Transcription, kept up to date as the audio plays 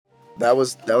That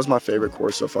was my favorite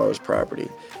course so far was property,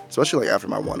 especially like after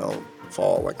my 1.0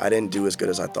 fall. Like I didn't do as good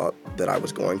as I thought that I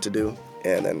was going to do.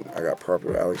 And then I got property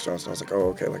with Alex Johnson. I was like, oh,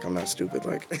 okay, like I'm not stupid.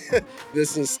 Like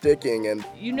this is sticking. And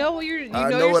you know what I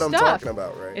know what I'm talking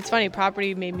about, right? It's funny.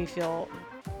 Property made me feel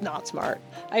not smart.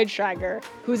 I had Schrager,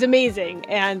 who's amazing.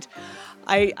 And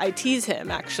I tease him,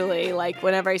 actually. Like,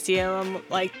 whenever I see him, I'm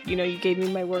like, you gave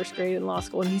me my worst grade in law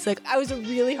school. And he's like, I was a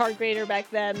really hard grader back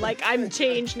then. Like, I'm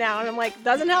changed now. And I'm like,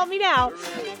 doesn't help me now.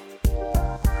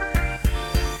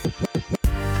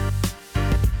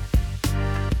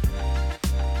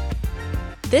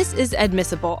 This is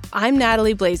Admissible. I'm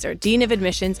Natalie Blazer, Dean of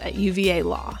Admissions at UVA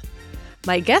Law.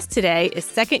 My guest today is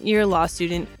second-year law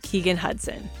student Keegan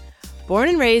Hudson. Born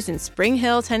and raised in Spring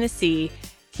Hill, Tennessee,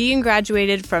 Keegan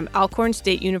graduated from Alcorn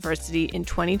State University in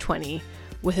 2020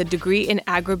 with a degree in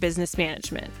agribusiness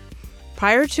management.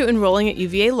 Prior to enrolling at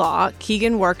UVA Law,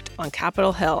 Keegan worked on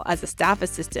Capitol Hill as a staff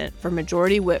assistant for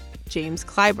Majority Whip James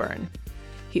Clyburn.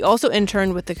 He also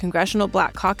interned with the Congressional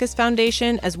Black Caucus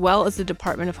Foundation as well as the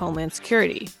Department of Homeland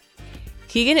Security.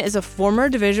 Keegan is a former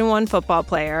Division I football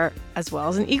player as well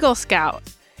as an Eagle Scout.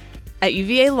 At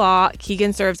UVA Law,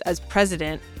 Keegan serves as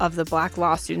president of the Black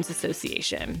Law Students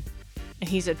Association. And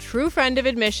he's a true friend of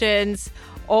admissions,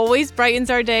 always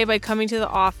brightens our day by coming to the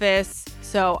office.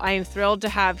 So I am thrilled to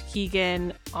have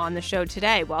Keegan on the show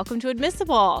today. Welcome to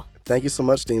Admissible. Thank you so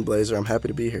much, Dean Blazer. I'm happy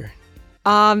to be here.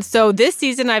 So this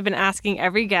season, I've been asking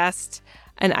every guest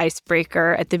an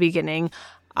icebreaker at the beginning.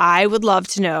 I would love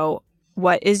to know,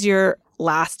 what is your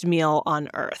last meal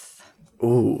on Earth?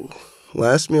 Ooh,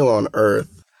 last meal on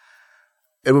Earth.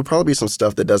 It would probably be some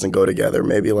stuff that doesn't go together.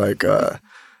 Maybe like a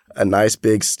nice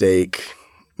big steak.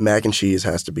 Mac and cheese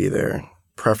has to be there,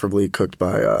 preferably cooked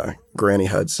by Granny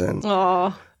Hudson.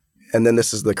 Oh. And then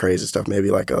this is the crazy stuff,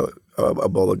 maybe like a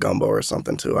bowl of gumbo or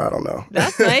something too. I don't know.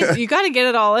 That's nice. You got to get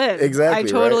it all in. Exactly.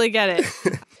 I totally get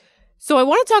it. So I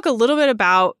want to talk a little bit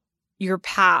about your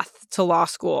path to law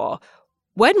school.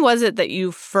 When was it that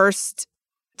you first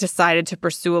decided to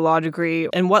pursue a law degree,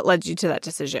 and what led you to that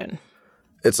decision?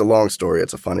 It's a long story.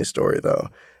 It's a funny story, though.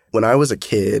 When I was a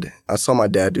kid, I saw my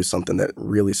dad do something that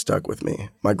really stuck with me.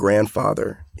 My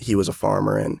grandfather, he was a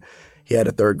farmer, and he had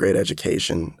a third grade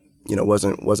education.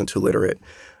 Wasn't too literate,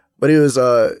 but he was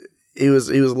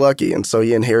lucky, and so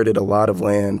he inherited a lot of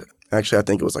land. Actually, I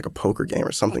think it was like a poker game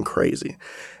or something crazy.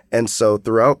 And so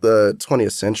throughout the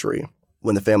 20th century,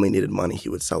 when the family needed money, he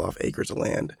would sell off acres of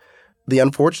land. The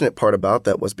unfortunate part about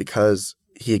that was because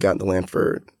he had gotten the land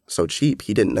for so cheap,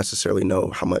 he didn't necessarily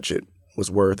know how much it was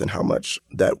worth and how much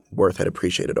that worth had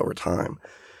appreciated over time.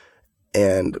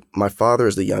 And my father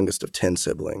is the youngest of 10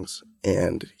 siblings,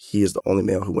 and he is the only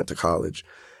male who went to college.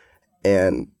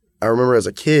 And I remember as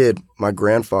a kid, my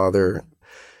grandfather,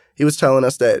 he was telling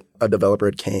us that a developer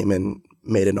had came and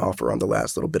made an offer on the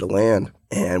last little bit of land.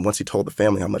 And once he told the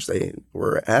family how much they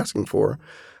were asking for,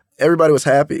 everybody was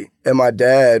happy. And my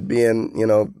dad, being,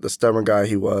 the stubborn guy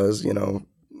he was,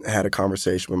 had a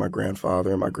conversation with my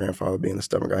grandfather, and my grandfather, being the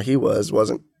stubborn guy he was,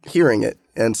 wasn't hearing it.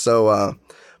 And so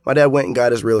my dad went and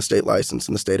got his real estate license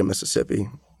in the state of Mississippi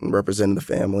and represented the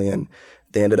family, and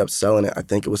they ended up selling it. I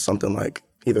think it was something like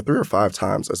either 3 or 5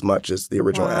 times as much as the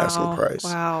original asking price.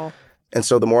 Wow. And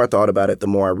so the more I thought about it, the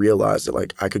more I realized that,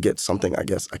 like, I could get something, I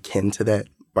guess, akin to that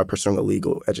by pursuing a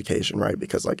legal education, right?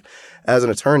 Because, like, as an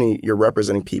attorney, you're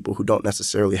representing people who don't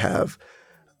necessarily have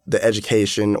the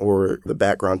education or the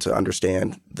background to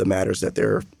understand the matters that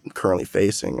they're currently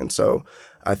facing. And so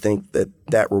I think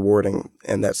that rewarding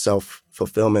and that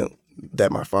self-fulfillment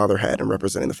that my father had in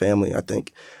representing the family, I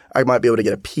think I might be able to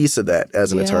get a piece of that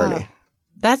as an attorney.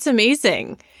 That's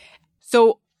amazing.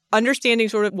 So understanding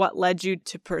sort of what led you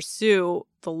to pursue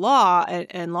the law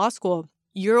and law school,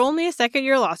 you're only a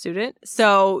second-year law student,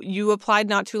 so you applied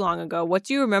not too long ago. What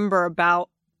do you remember about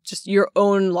just your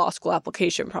own law school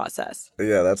application process?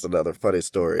 Yeah, that's another funny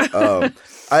story. I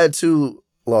had 2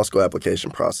 law school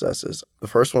application processes. The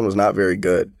first one was not very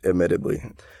good, admittedly.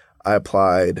 I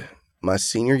applied my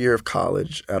senior year of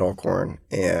college at Alcorn,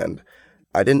 and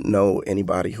I didn't know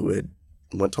anybody who had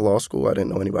went to law school. I didn't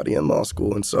know anybody in law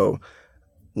school. And so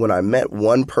when I met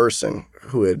one person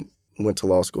who had went to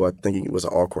law school, I think he was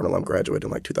an Alcorn alum, graduated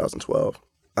in like 2012.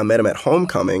 I met him at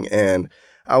homecoming, and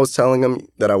I was telling him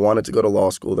that I wanted to go to law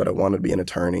school, that I wanted to be an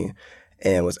attorney,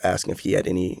 and was asking if he had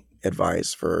any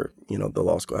advice for, the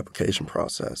law school application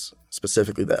process,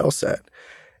 specifically the LSAT.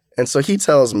 And so he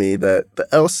tells me that the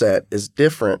LSAT is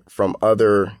different from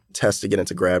other tests to get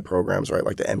into grad programs, right,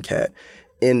 like the MCAT,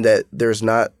 in that there's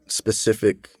not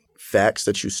specific facts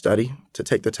that you study to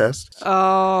take the test.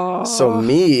 Oh. So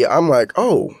I'm like,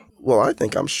 oh, well, I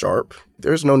think I'm sharp.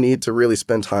 There's no need to really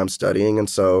spend time studying. And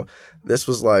so this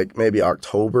was like maybe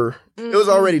October. It was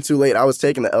already too late. I was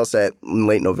taking the LSAT in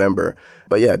late November.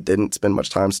 But yeah, didn't spend much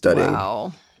time studying.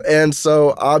 Wow. And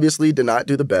so obviously did not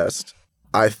do the best.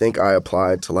 I think I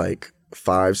applied to like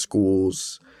 5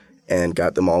 schools and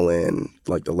got them all in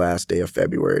like the last day of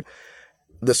February.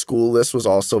 The school list was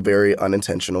also very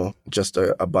unintentional, just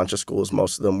a bunch of schools.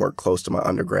 Most of them were close to my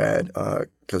undergrad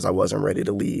because I wasn't ready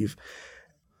to leave.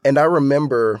 And I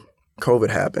remember COVID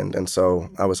happened, and so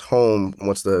I was home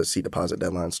once the seat deposit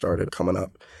deadline started coming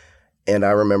up. And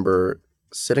I remember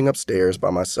sitting upstairs by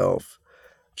myself,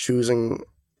 choosing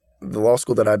the law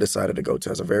school that I decided to go to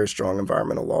has a very strong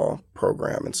environmental law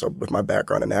program. And so with my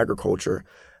background in agriculture,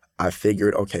 I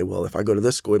figured, okay, well, if I go to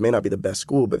this school, it may not be the best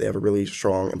school, but they have a really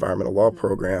strong environmental law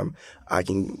program. I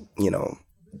can,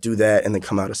 do that and then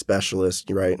come out a specialist,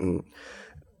 right? And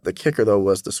the kicker, though,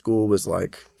 was the school was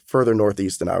like further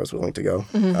northeast than I was willing to go.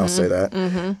 I'll say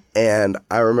that. And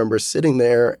I remember sitting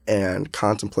there and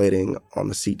contemplating on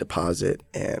the seat deposit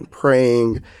and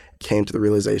praying, came to the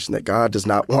realization that God does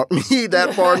not want me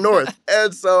that far north.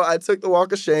 And so I took the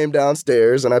walk of shame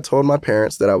downstairs and I told my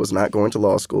parents that I was not going to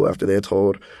law school after they had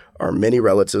told our many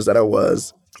relatives that I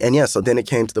was. And yeah, so then it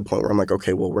came to the point where I'm like,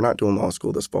 okay, well, we're not doing law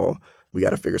school this fall. We got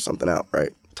to figure something out,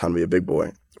 right? Time to be a big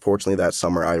boy. Fortunately, that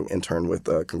summer, I interned with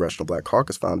the Congressional Black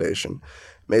Caucus Foundation,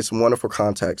 made some wonderful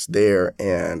contacts there,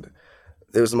 and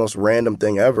it was the most random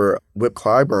thing ever. Whip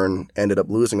Clyburn ended up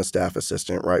losing a staff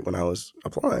assistant right when I was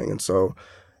applying. And so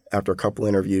after a couple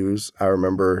interviews, I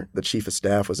remember the chief of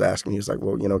staff was asking me, he was like,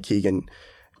 well, Keegan,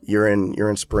 you're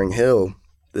in Spring Hill.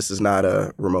 This is not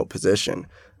a remote position.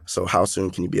 So how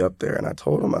soon can you be up there? And I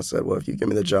told him, I said, well, if you give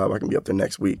me the job, I can be up there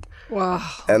next week. Wow.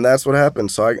 And that's what happened.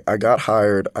 So I got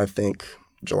hired, I think,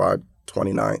 July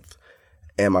 29th.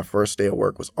 And my first day of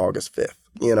work was August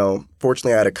 5th.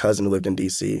 Fortunately, I had a cousin who lived in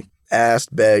D.C.,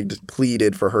 asked, begged,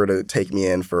 pleaded for her to take me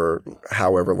in for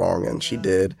however long, and she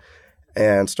did,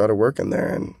 and started working there.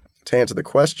 And to answer the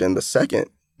question, the second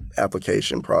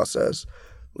application process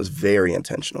was very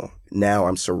intentional. Now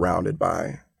I'm surrounded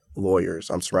by lawyers.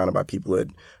 I'm surrounded by people who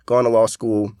had gone to law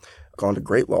school, gone to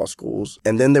great law schools,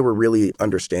 and then they were really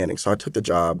understanding. So I took the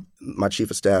job. My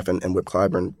chief of staff and Whip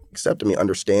Clyburn accepted me,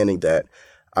 understanding that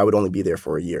I would only be there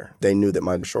for a year. They knew that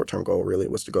my short-term goal really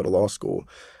was to go to law school.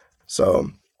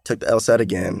 So took the LSAT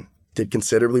again, did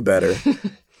considerably better,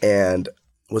 and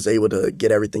was able to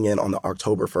get everything in on the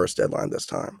October 1st deadline this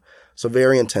time. So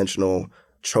very intentional,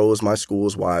 chose my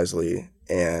schools wisely,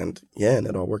 and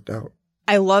it all worked out.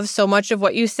 I love so much of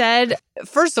what you said.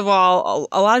 First of all,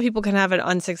 a lot of people can have an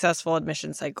unsuccessful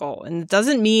admission cycle, and it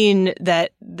doesn't mean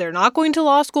that they're not going to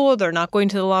law school, they're not going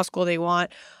to the law school they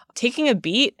want. Taking a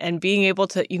beat and being able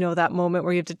to, that moment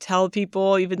where you have to tell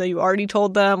people, even though you already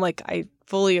told them, like, I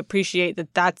fully appreciate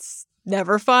that that's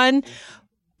never fun,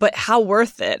 but how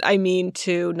worth it,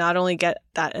 to not only get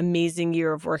that amazing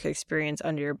year of work experience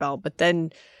under your belt, but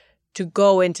then to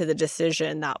go into the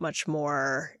decision that much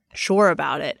more sure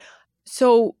about it.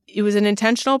 So it was an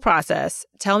intentional process.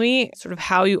 Tell me sort of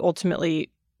how you ultimately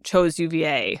chose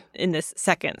UVA in this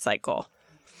second cycle.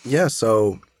 Yeah,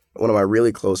 so one of my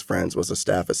really close friends was a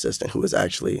staff assistant who was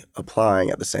actually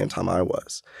applying at the same time I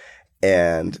was.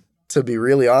 And to be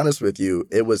really honest with you,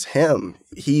 it was him.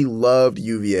 He loved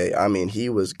UVA. He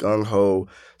was gung-ho,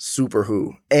 super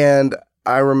who. And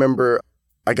I remember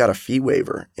I got a fee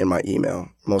waiver in my email.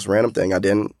 Most random thing. I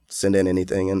didn't send in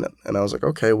anything. And I was like,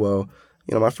 okay, well,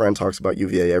 my friend talks about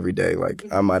UVA every day. Like,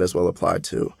 I might as well apply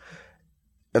too.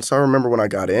 And so I remember when I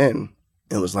got in,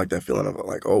 it was like that feeling of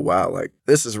like, oh, wow, like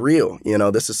this is real.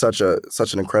 This is such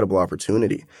an incredible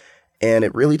opportunity. And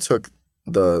it really took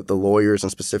the lawyers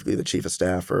and specifically the chief of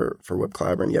staff for Whip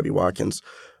Clyburn, Yebby Watkins,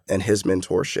 and his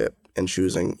mentorship in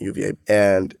choosing UVA.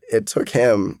 And it took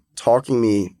him talking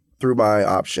me through my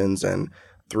options and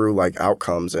through like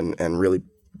outcomes and really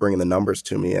bringing the numbers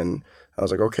to me. And I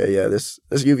was like, okay, yeah, this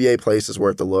UVA place is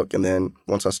worth a look. And then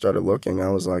once I started looking, I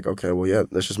was like, okay, well, yeah,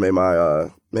 this just made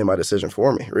my decision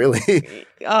for me, really.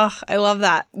 Oh, I love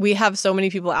that. We have so many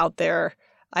people out there.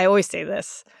 I always say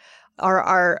this.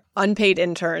 Our unpaid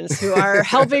interns who are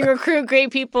helping recruit great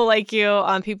people like you,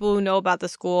 people who know about the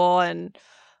school and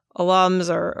alums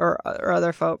or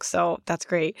other folks. So that's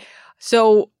great.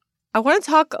 So I want to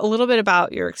talk a little bit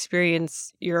about your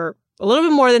experience. You're a little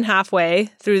bit more than halfway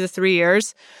through the 3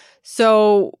 years.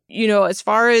 So, as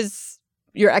far as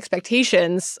your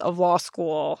expectations of law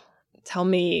school, tell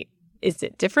me, is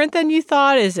it different than you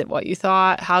thought? Is it what you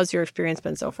thought? How's your experience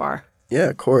been so far? Yeah,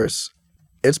 of course.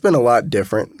 It's been a lot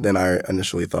different than I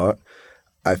initially thought.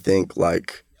 I think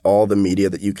like all the media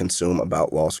that you consume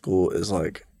about law school is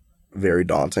like very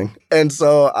daunting. And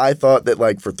so I thought that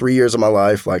like for 3 years of my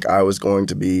life, like I was going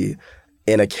to be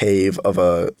in a cave of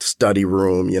a study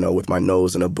room, with my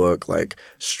nose in a book, like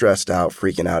stressed out,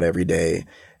 freaking out every day.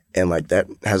 And like that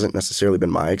hasn't necessarily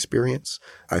been my experience.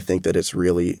 I think that it's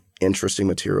really interesting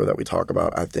material that we talk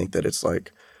about. I think that it's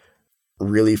like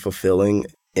really fulfilling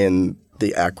in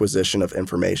the acquisition of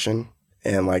information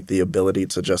and like the ability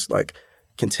to just like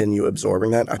continue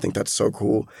absorbing that. I think that's so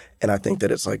cool. And I think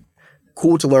that it's like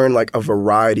cool to learn like a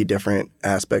variety of different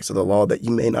aspects of the law that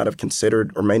you may not have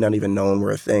considered or may not even known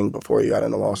were a thing before you got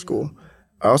into law school.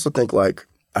 I also think like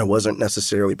I wasn't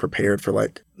necessarily prepared for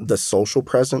like the social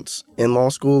presence in law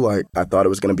school. Like I thought it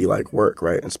was going to be like work,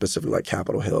 right? And specifically like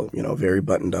Capitol Hill, very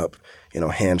buttoned up,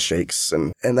 handshakes.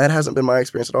 And that hasn't been my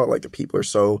experience at all. Like the people are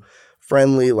so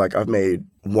friendly. Like I've made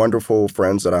wonderful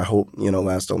friends that I hope,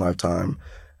 last a lifetime.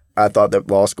 I thought that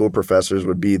law school professors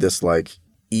would be this like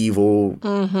evil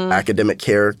academic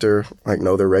character. Like,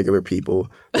 no, they're regular people.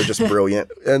 They're just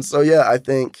brilliant. And so, yeah, I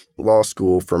think law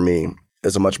school for me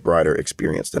is a much brighter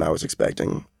experience than I was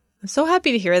expecting. I'm so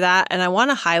happy to hear that. And I want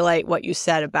to highlight what you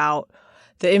said about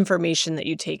the information that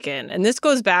you take in. And this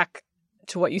goes back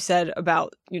to what you said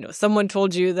about, someone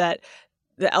told you that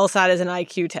the LSAT is an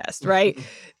IQ test, right?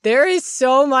 There is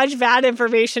so much bad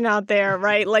information out there,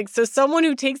 right? Like, so someone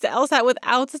who takes the LSAT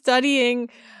without studying,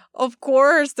 of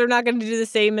course, they're not going to do the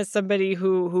same as somebody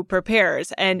who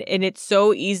prepares. And it's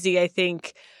so easy, I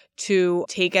think, to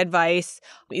take advice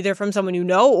either from someone you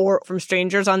know or from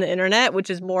strangers on the internet, which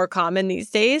is more common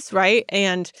these days, right?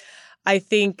 And I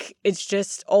think it's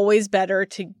just always better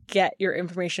to get your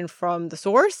information from the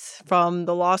source, from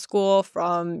the law school,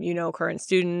 from, current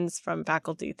students, from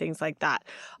faculty, things like that.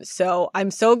 So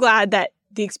I'm so glad that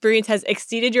the experience has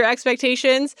exceeded your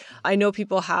expectations. I know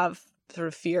people have sort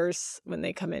of fears when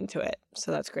they come into it. So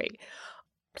that's great.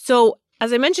 So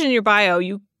as I mentioned in your bio,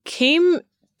 you came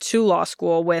to law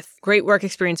school with great work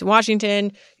experience in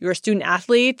Washington. You were a student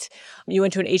athlete. You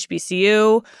went to an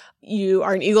HBCU. You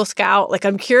are an Eagle Scout. Like,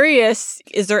 I'm curious,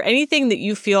 is there anything that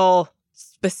you feel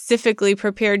specifically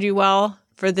prepared you well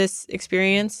for this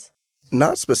experience?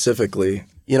 Not specifically.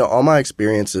 All my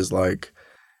experiences like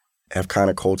have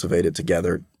kind of cultivated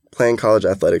together. Playing college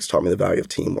athletics taught me the value of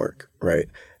teamwork, right?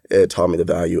 It taught me the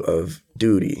value of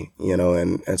duty,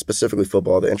 and specifically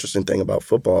football. The interesting thing about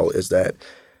football is that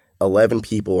 11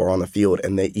 people are on the field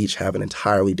and they each have an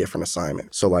entirely different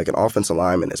assignment. So like an offensive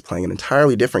lineman is playing an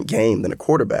entirely different game than a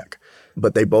quarterback,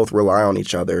 but they both rely on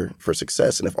each other for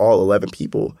success. And if all 11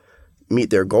 people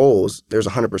meet their goals, there's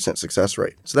a 100% success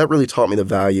rate. So that really taught me the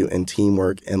value in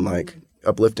teamwork and like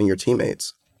uplifting your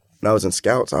teammates. When I was in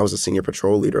Scouts, I was a senior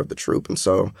patrol leader of the troop. And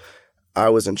so I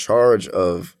was in charge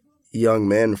of young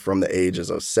men from the ages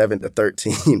of 7 to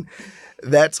 13.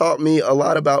 That taught me a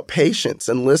lot about patience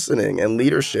and listening and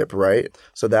leadership, right?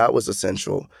 So that was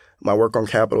essential. My work on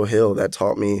Capitol Hill, that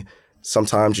taught me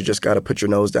sometimes you just got to put your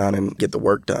nose down and get the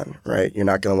work done, right? You're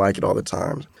not going to like it all the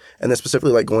time. And then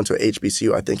specifically like going to a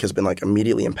HBCU, I think has been like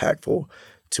immediately impactful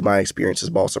to my experience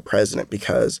as BLSA president,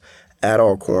 because at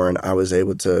Alcorn, I was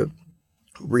able to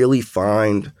really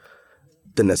find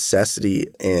the necessity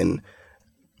in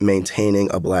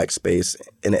maintaining a Black space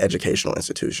in an educational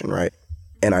institution, right?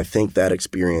 And I think that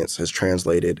experience has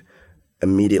translated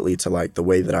immediately to like the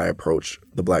way that I approach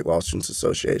the Black Law Students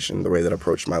Association, the way that I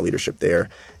approach my leadership there,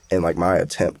 and like my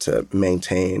attempt to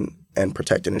maintain and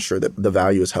protect and ensure that the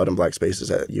value is held in Black spaces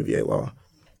at UVA Law.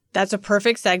 That's a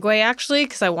perfect segue, actually,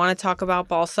 because I want to talk about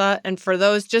BLSA. And for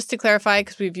those, just to clarify,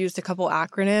 because we've used a couple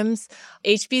acronyms,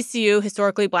 HBCU,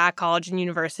 Historically Black College and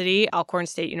University, Alcorn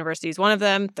State University is one of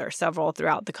them. There are several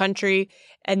throughout the country.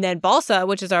 And then BLSA,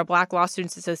 which is our Black Law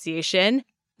Students Association,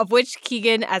 of which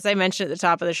Keegan, as I mentioned at the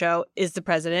top of the show, is the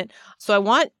president. So I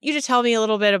want you to tell me a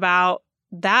little bit about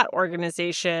that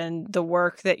organization, the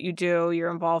work that you do, your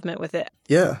involvement with it.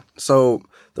 Yeah. So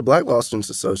the Black Law Students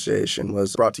Association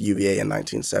was brought to UVA in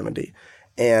 1970.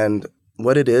 And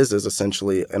what it is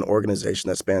essentially an organization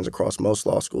that spans across most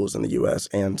law schools in the U.S.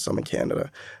 and some in Canada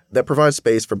that provides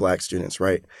space for Black students,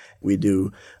 right? We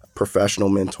do professional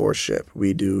mentorship.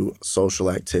 We do social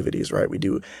activities, right? We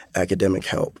do academic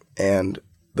help. And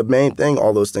the main thing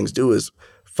all those things do is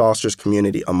fosters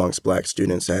community amongst Black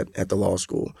students at the law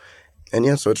school. And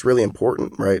yeah, so it's really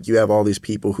important, right? You have all these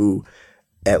people who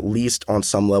at least on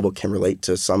some level can relate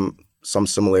to some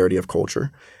similarity of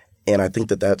culture. And I think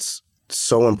that that's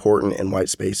so important in white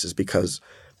spaces because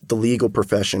the legal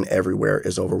profession everywhere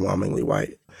is overwhelmingly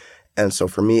white. And so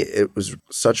for me, it was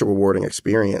such a rewarding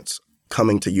experience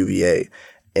coming to UVA.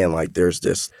 And like there's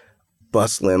this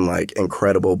bustling, like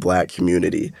incredible Black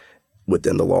community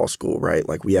within the law school, right?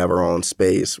 Like we have our own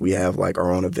space, we have like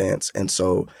our own events. And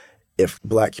so if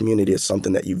Black community is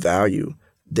something that you value,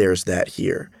 there's that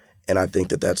here. And I think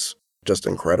that that's just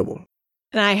incredible.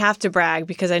 And I have to brag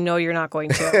because I know you're not going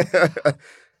to.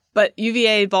 But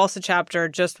UVA BLSA chapter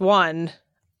just won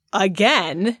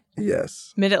again.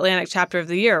 Yes. Mid-Atlantic chapter of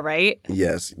the year, right?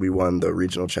 Yes, we won the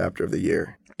regional chapter of the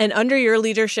year. And under your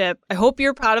leadership, I hope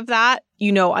you're proud of that.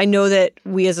 You know, I know that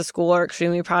we as a school are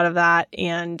extremely proud of that.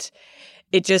 And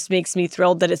it just makes me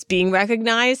thrilled that it's being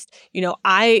recognized. You know,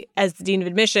 I, as the Dean of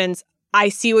Admissions, I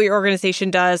see what your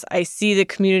organization does. I see the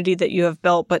community that you have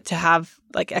built, but to have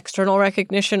like external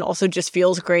recognition also just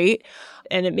feels great.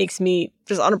 And it makes me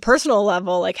just on a personal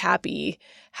level, like happy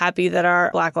that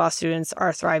our Black law students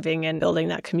are thriving and building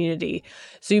that community.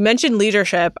 So you mentioned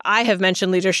leadership. I have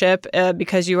mentioned leadership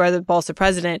because you are the BLSA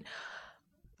president.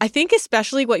 I think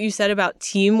especially what you said about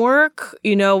teamwork,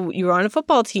 you know, you were on a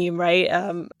football team, right?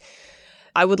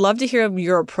 I would love to hear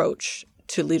your approach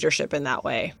to leadership in that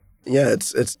way. Yeah,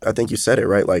 it's. I think you said it,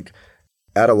 right? Like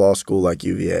at a law school like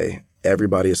UVA,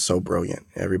 everybody is so brilliant.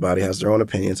 Everybody has their own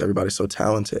opinions. Everybody's so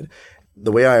talented.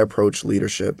 The way I approach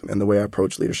leadership and the way I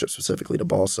approach leadership specifically to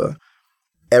BLSA,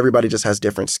 everybody just has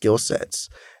different skill sets.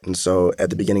 And so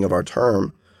at the beginning of our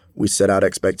term, we set out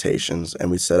expectations and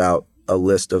we set out a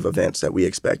list of events that we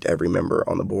expect every member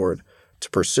on the board to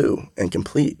pursue and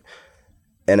complete.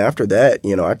 And after that,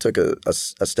 you know, I took a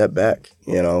step back,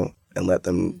 you know, and let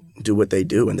them do what they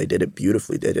do. And they did it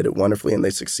beautifully. They did it wonderfully and they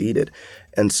succeeded.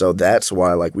 And so that's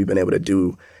why, like, we've been able to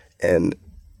do an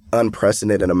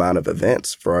unprecedented amount of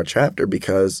events for our chapter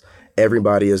because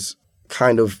everybody is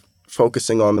kind of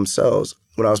focusing on themselves.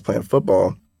 When I was playing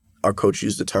football, our coach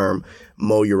used the term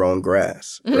mow your own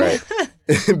grass, right?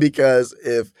 Because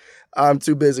if I'm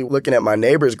too busy looking at my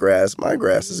neighbor's grass, my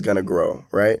grass is going to grow,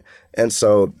 right? And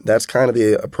so that's kind of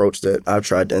the approach that I've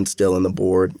tried to instill in the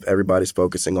board. Everybody's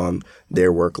focusing on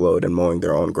their workload and mowing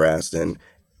their own grass, and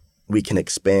we can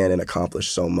expand and accomplish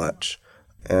so much.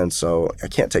 And so I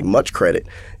can't take much credit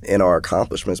in our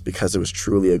accomplishments because it was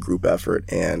truly a group effort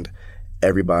and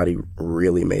everybody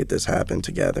really made this happen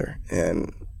together.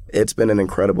 And it's been an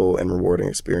incredible and rewarding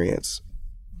experience.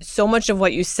 So much of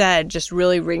what you said just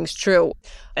really rings true.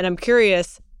 And I'm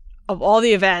curious, of all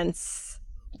the events,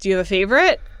 do you have a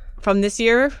favorite from this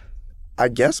year? I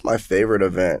guess my favorite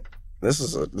event, this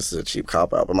is a cheap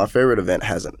cop-out, but my favorite event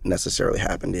hasn't necessarily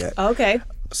happened yet. Okay.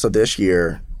 So this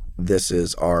year, this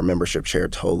is our membership chair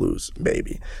Tolu's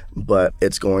baby, but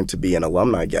it's going to be an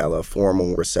alumni gala,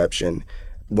 formal reception.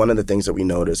 One of the things that we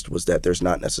noticed was that there's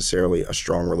not necessarily a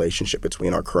strong relationship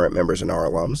between our current members and our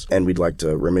alums, and we'd like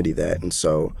to remedy that. And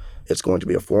so it's going to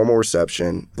be a formal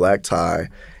reception, black tie.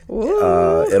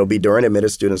 It'll be during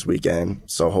Admitted Students Weekend,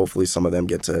 so hopefully some of them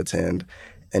get to attend.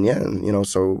 And yeah, you know,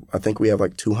 so I think we have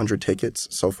like 200 tickets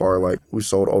so far. Like we've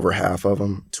sold over half of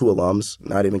them to alums,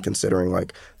 not even considering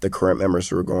like the current members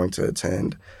who are going to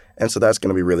attend. And so that's going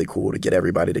to be really cool to get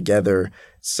everybody together,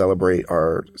 celebrate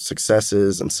our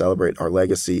successes and celebrate our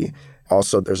legacy.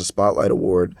 Also, there's a Spotlight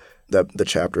Award that the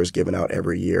chapter is giving out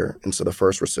every year. And so the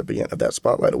first recipient of that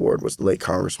Spotlight Award was the late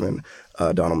Congressman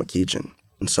Donald McKeechin.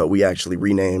 And so we actually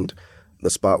renamed the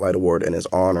Spotlight Award in his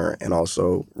honor and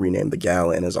also renamed the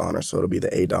gala in his honor. So it'll be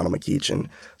the A. Donald McKeechin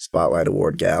Spotlight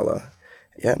Award Gala.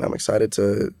 Yeah, and I'm excited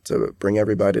to bring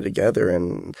everybody together.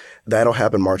 And that'll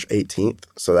happen March 18th.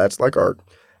 So that's like our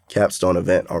capstone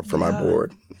event for my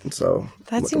board. And so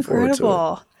that's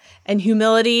incredible. And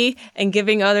humility and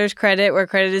giving others credit where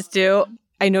credit is due.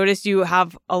 I noticed you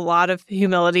have a lot of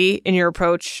humility in your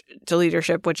approach to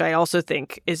leadership, which I also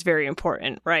think is very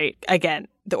important, right? Again,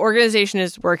 the organization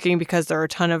is working because there are a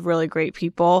ton of really great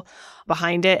people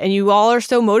behind it, and you all are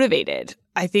so motivated.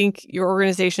 I think your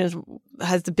organization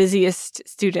has the busiest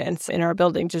students in our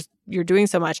building. Just you're doing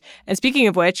so much. And speaking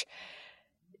of which,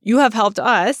 you have helped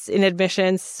us in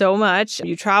admissions so much.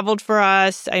 You traveled for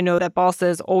us. I know that BLSA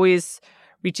is always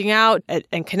reaching out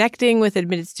and connecting with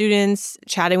admitted students,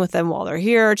 chatting with them while they're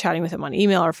here, chatting with them on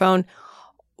email or phone.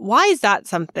 Why is that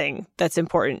something that's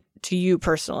important to you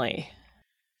personally?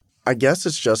 I guess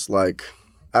it's just like,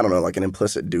 I don't know, like an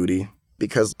implicit duty,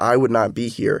 because I would not be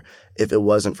here if it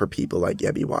wasn't for people like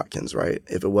Yebby Watkins, right?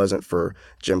 If it wasn't for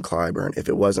Jim Clyburn, if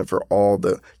it wasn't for all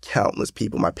the countless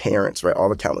people, my parents, right? All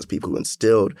the countless people who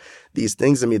instilled these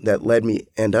things in me that led me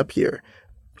end up here.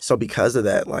 So because of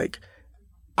that, like,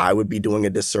 I would be doing a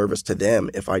disservice to them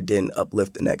if I didn't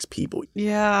uplift the next people.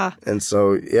 Yeah. And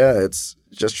so, yeah, it's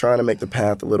just trying to make the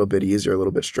path a little bit easier, a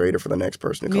little bit straighter for the next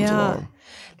person who comes along.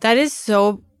 That is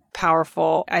so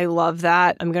powerful. I love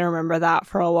that. I'm going to remember that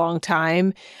for a long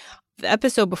time. The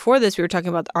episode before this, we were talking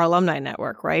about our alumni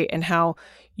network, right? And how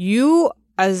you,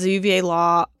 as a UVA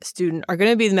Law student are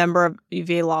going to be the member of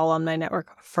UVA Law Alumni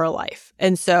Network for life.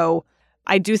 And so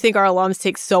I do think our alums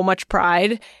take so much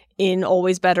pride in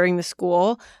always bettering the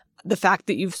school. The fact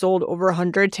that you've sold over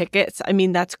 100 tickets, I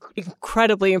mean, that's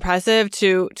incredibly impressive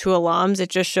to alums. It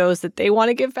just shows that they want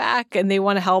to give back and they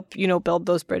want to help, build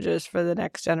those bridges for the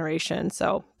next generation.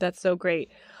 So that's so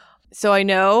great. So I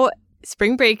know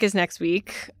spring break is next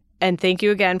week. And thank you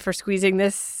again for squeezing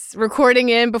this recording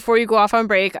in before you go off on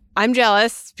break. I'm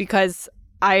jealous because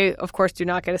I, of course, do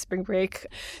not get a spring break.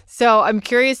 So I'm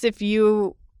curious if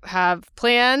you have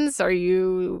plans. Are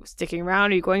you sticking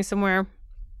around? Are you going somewhere?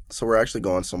 So we're actually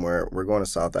going somewhere. We're going to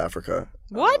South Africa.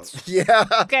 What? Yeah.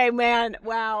 Okay, man.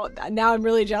 Wow. Now I'm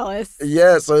really jealous.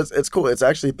 Yeah, so it's cool. It's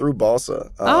actually through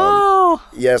BLSA.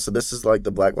 Yeah, so this is like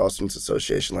the Black Law Students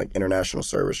Association, like international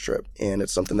service trip. And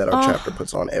it's something that our chapter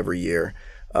puts on every year.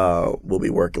 We'll be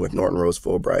working with Norton Rose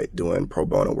Fulbright doing pro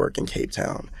bono work in Cape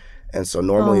Town. And so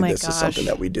normally this is something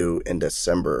that we do in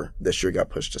December. This year got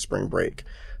pushed to spring break.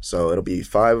 So it'll be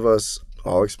 5 of us,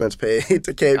 all expense paid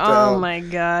to Cape Town. Oh my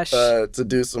gosh. To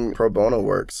do some pro bono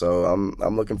work. So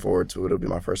I'm looking forward to it. It'll be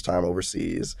my first time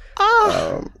overseas.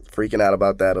 Freaking out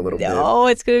about that a little bit. Oh,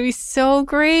 it's going to be so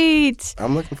great.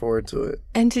 I'm looking forward to it.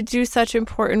 And to do such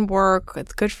important work,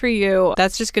 it's good for you.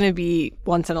 That's just going to be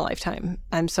once in a lifetime.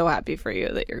 I'm so happy for you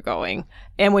that you're going.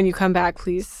 And when you come back,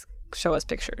 please show us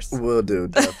pictures. Will do,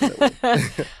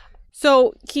 definitely.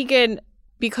 So, Keegan,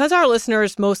 because our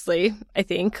listeners mostly, I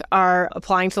think, are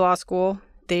applying to law school,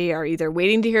 they are either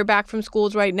waiting to hear back from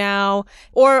schools right now,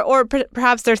 or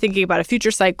perhaps they're thinking about a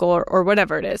future cycle or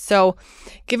whatever it is. So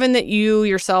given that you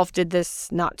yourself did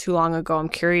this not too long ago, I'm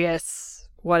curious,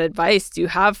 what advice do you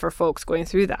have for folks going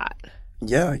through that?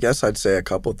 Yeah, I guess I'd say a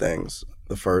couple things.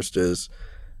 The first is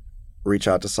reach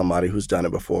out to somebody who's done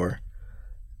it before.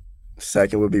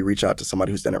 Second would be reach out to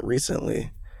somebody who's done it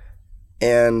recently.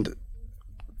 And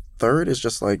third is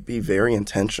just like be very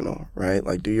intentional, right?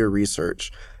 Like do your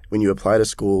research. When you apply to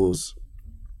schools,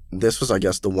 this was, I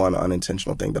guess, the one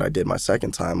unintentional thing that I did my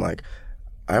second time. Like,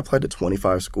 I applied to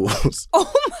 25 schools.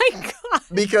 Oh, my God.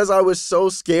 Because I was so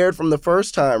scared from the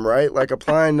first time, right? Like,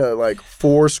 applying to,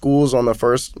 4 schools on the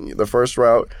first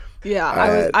route.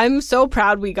 Yeah, I'm so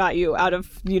proud we got you out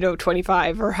of,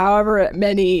 25 or however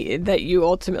many that you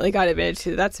ultimately got admitted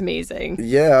to. That's amazing.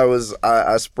 Yeah,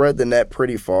 I spread the net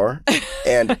pretty far.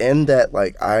 And in that,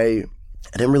 I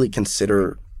didn't really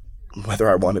consider whether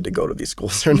I wanted to go to these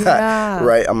schools or not,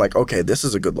 right? I'm like, okay, this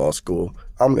is a good law school.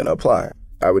 I'm going to apply.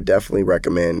 I would definitely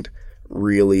recommend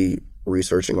really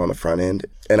researching on the front end.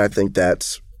 And I think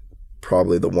that's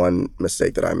probably the one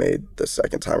mistake that I made the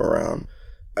second time around.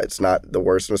 It's not the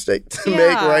worst mistake to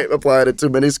make, right? Apply to too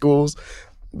many schools.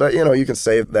 But, you can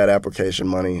save that application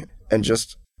money. And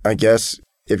just, I guess,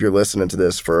 if you're listening to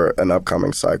this for an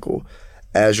upcoming cycle,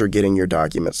 as you're getting your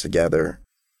documents together,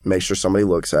 make sure somebody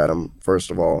looks at them, first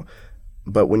of all.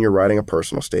 But when you're writing a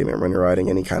personal statement, when you're writing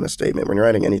any kind of statement, when you're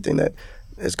writing anything that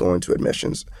is going to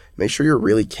admissions, make sure you're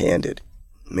really candid.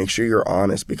 Make sure you're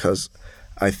honest, because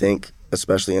I think,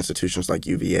 especially institutions like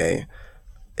UVA,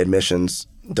 admissions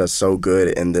does so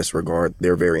good in this regard.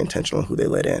 They're very intentional in who they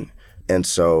let in. And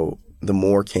so the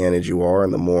more candid you are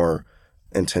and the more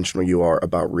intentional you are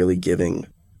about really giving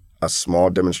a small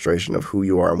demonstration of who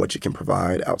you are and what you can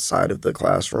provide outside of the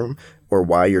classroom or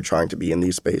why you're trying to be in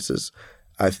these spaces,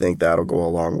 I think that'll go a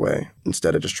long way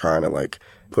instead of just trying to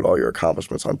put all your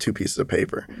accomplishments on 2 pieces of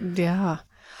paper. Yeah.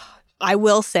 I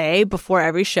will say before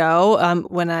every show,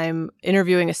 when I'm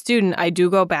interviewing a student, I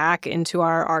do go back into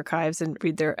our archives and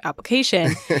read their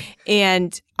application.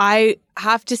 And I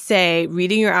have to say,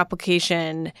 reading your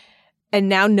application and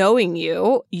now knowing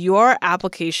your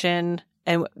application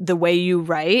and the way you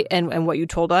write and what you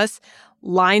told us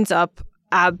lines up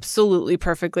absolutely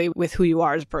perfectly with who you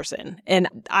are as a person. And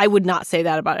I would not say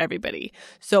that about everybody.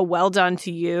 So well done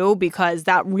to you, because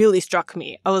that really struck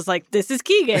me. I was like, this is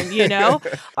Keegan,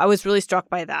 I was really struck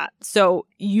by that. So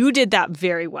you did that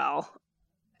very well.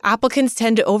 Applicants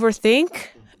tend to overthink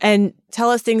and tell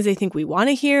us things they think we want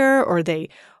to hear, or they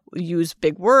use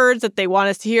big words that they want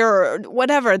us to hear, or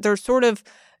whatever. They're sort of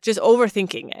just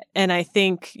overthinking it. And I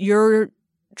think your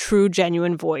true,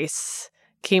 genuine voice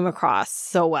came across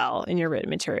so well in your written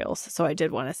materials. So I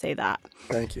did want to say that.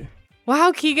 Thank you.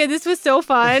 Wow, Keegan, this was so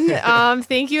fun.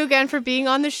 Thank you again for being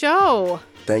on the show.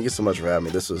 Thank you so much for having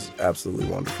me. This was absolutely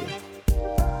wonderful.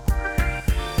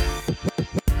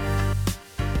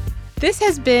 This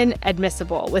has been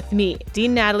Admissible with me,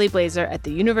 Dean Natalie Blazer at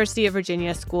the University of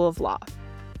Virginia School of Law.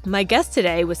 My guest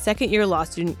today was second-year law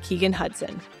student Keegan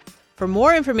Hudson. For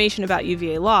more information about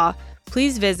UVA Law,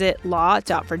 please visit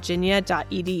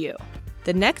law.virginia.edu.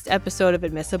 The next episode of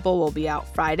Admissible will be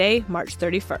out Friday, March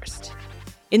 31st.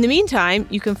 In the meantime,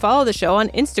 you can follow the show on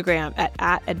Instagram at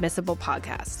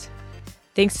 @AdmissiblePodcast.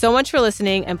 Thanks so much for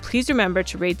listening, and please remember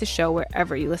to rate the show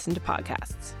wherever you listen to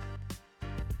podcasts.